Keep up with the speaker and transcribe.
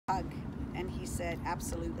hug? And he said,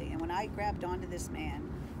 absolutely. And when I grabbed onto this man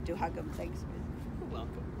to hug him, thanks, You're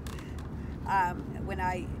welcome. when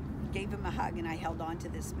I gave him a hug and I held on to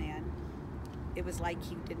this man, it was like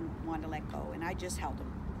he didn't want to let go. And I just held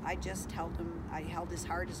him. I just held him. I held his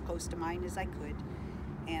heart as close to mine as I could.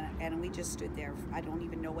 And we just stood there. I don't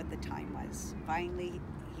even know what the time was. Finally,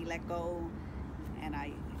 he let go, and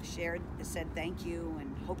I said thank you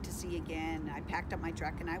and hope to see you again. I packed up my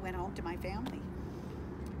truck and I went home to my family.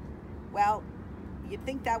 Well, you'd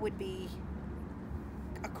think that would be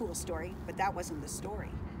a cool story, but that wasn't the story.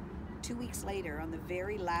 2 weeks later, on the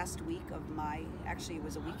very last week of actually it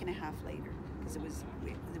was a week and a half later, because it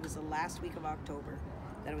was the last week of October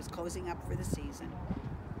that I was closing up for the season.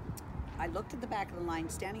 I looked at the back of the line.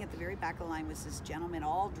 Standing at the very back of the line was this gentleman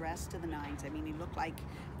all dressed to the nines. I mean, he looked like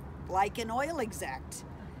an oil exec.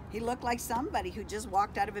 He looked like somebody who just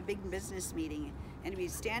walked out of a big business meeting, and he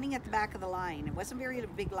was standing at the back of the line. It wasn't very a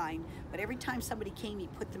big line, but every time somebody came, he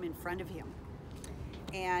put them in front of him,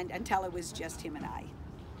 and until it was just him and I.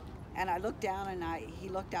 And I looked down, and he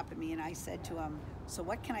looked up at me, and I said to him, "So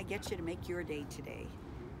what can I get you to make your day today?"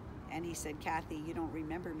 And he said, "Kathy, you don't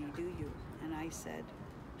remember me, do you?" And I said,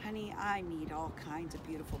 "Honey, I meet all kinds of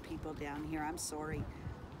beautiful people down here. I'm sorry,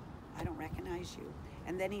 I don't recognize you."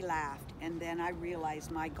 And then he laughed, and then I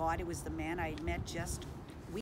realized, my God, it was the man I had met just